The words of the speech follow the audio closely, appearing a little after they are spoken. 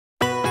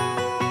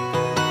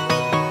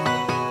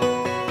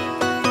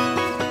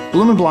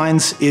Bloomin'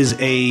 Blinds is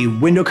a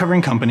window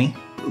covering company.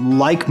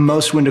 Like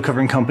most window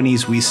covering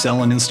companies, we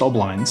sell and install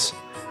blinds,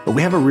 but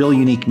we have a real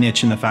unique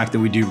niche in the fact that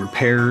we do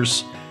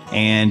repairs,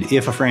 and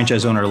if a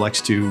franchise owner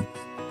elects to,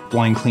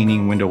 blind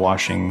cleaning, window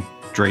washing,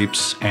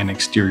 drapes, and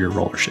exterior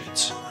roller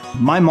shades.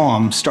 My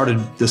mom started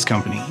this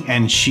company,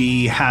 and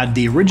she had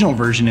the original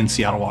version in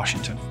Seattle,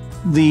 Washington.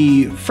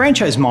 The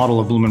franchise model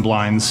of Bloomin'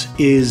 Blinds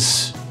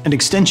is an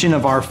extension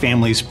of our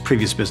family's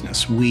previous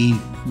business. We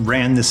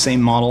ran the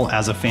same model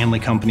as a family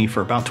company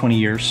for about 20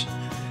 years.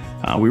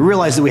 We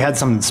realized that we had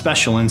something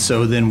special, and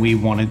so then we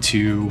wanted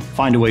to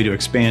find a way to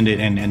expand it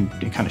and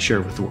kind of share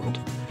it with the world.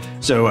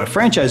 So a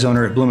franchise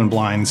owner at Bloomin'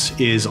 Blinds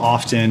is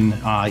often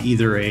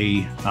either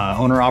a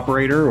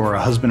owner-operator or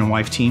a husband and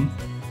wife team.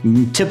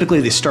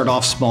 Typically, they start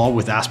off small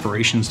with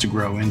aspirations to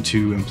grow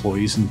into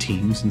employees and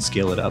teams and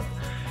scale it up.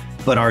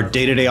 But our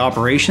day-to-day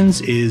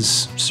operations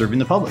is serving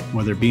the public,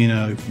 whether it be in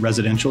a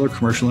residential or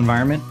commercial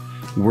environment.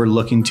 We're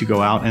looking to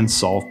go out and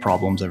solve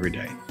problems every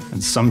day.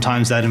 And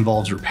sometimes that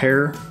involves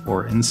repair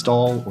or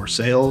install or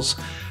sales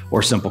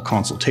or simple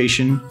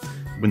consultation.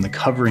 When the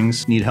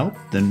coverings need help,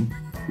 then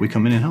we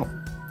come in and help.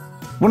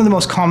 One of the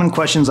most common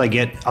questions I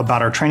get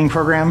about our training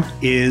program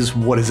is,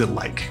 what is it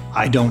like?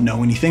 I don't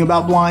know anything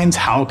about blinds.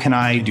 How can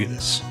I do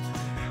this?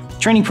 The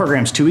training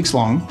program's 2 weeks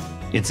long.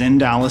 It's in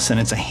Dallas and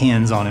it's a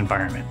hands-on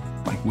environment.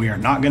 Like, we are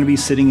not going to be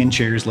sitting in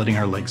chairs letting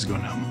our legs go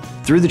numb.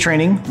 Through the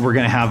training, we're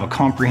going to have a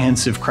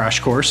comprehensive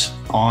crash course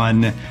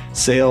on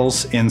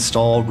sales,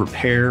 install,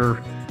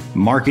 repair,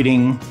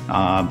 marketing,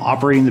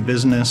 operating the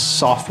business,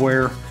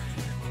 software,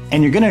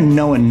 and you're going to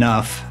know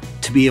enough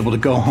to be able to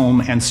go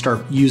home and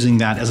start using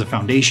that as a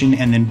foundation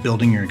and then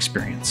building your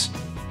experience.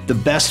 The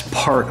best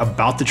part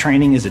about the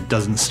training is it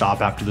doesn't stop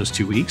after those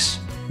 2 weeks.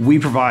 We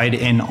provide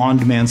an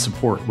on-demand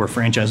support where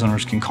franchise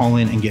owners can call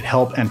in and get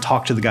help and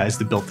talk to the guys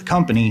that built the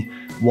company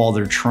while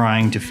they're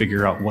trying to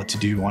figure out what to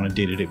do on a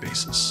day-to-day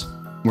basis.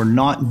 We're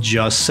not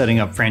just setting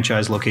up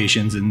franchise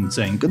locations and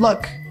saying, good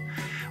luck.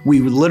 We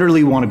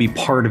literally want to be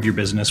part of your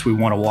business. We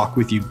want to walk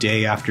with you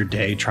day after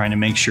day, trying to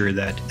make sure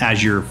that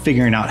as you're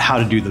figuring out how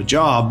to do the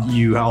job,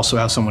 you also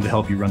have someone to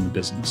help you run the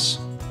business.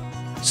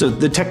 So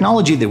the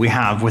technology that we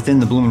have within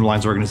the Bloomin'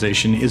 Blinds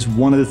organization is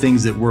one of the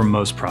things that we're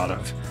most proud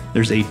of.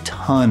 There's a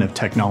ton of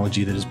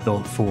technology that is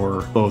built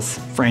for both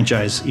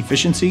franchise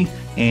efficiency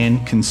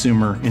and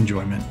consumer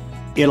enjoyment.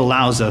 It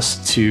allows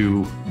us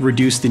to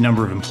reduce the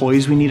number of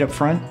employees we need up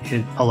front.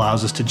 It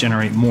allows us to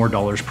generate more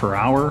dollars per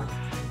hour.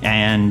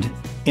 And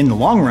in the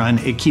long run,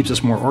 it keeps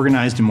us more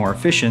organized and more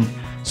efficient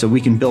so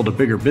we can build a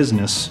bigger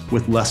business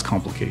with less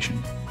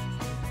complication.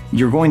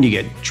 You're going to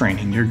get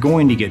training, you're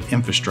going to get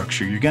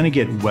infrastructure, you're going to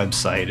get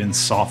website and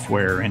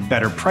software and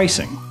better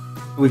pricing.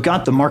 We've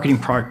got the marketing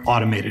part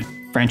automated.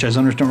 Franchise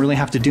owners don't really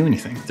have to do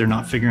anything. They're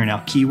not figuring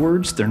out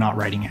keywords, they're not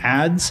writing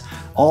ads.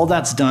 All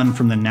that's done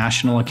from the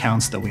national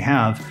accounts that we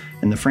have,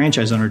 and the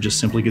franchise owner just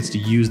simply gets to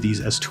use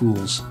these as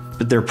tools.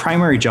 But their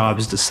primary job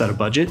is to set a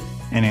budget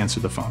and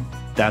answer the phone.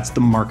 That's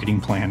the marketing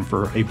plan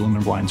for a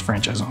Bloomin' Blinds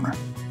franchise owner.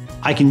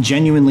 I can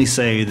genuinely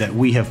say that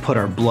we have put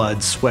our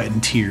blood, sweat,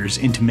 and tears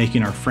into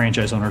making our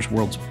franchise owners'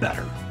 worlds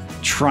better,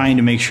 trying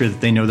to make sure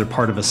that they know they're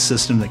part of a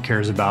system that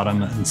cares about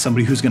them and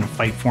somebody who's going to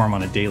fight for them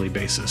on a daily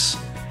basis.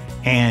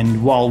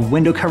 And while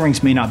window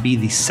coverings may not be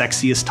the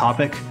sexiest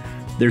topic,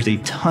 there's a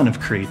ton of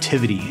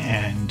creativity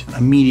and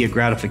immediate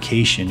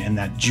gratification and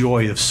that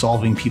joy of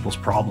solving people's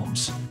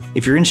problems.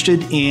 If you're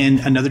interested in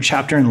another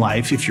chapter in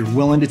life, if you're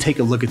willing to take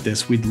a look at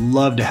this, we'd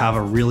love to have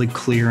a really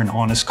clear and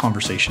honest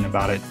conversation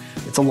about it.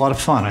 It's a lot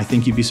of fun. I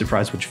think you'd be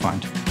surprised what you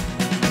find.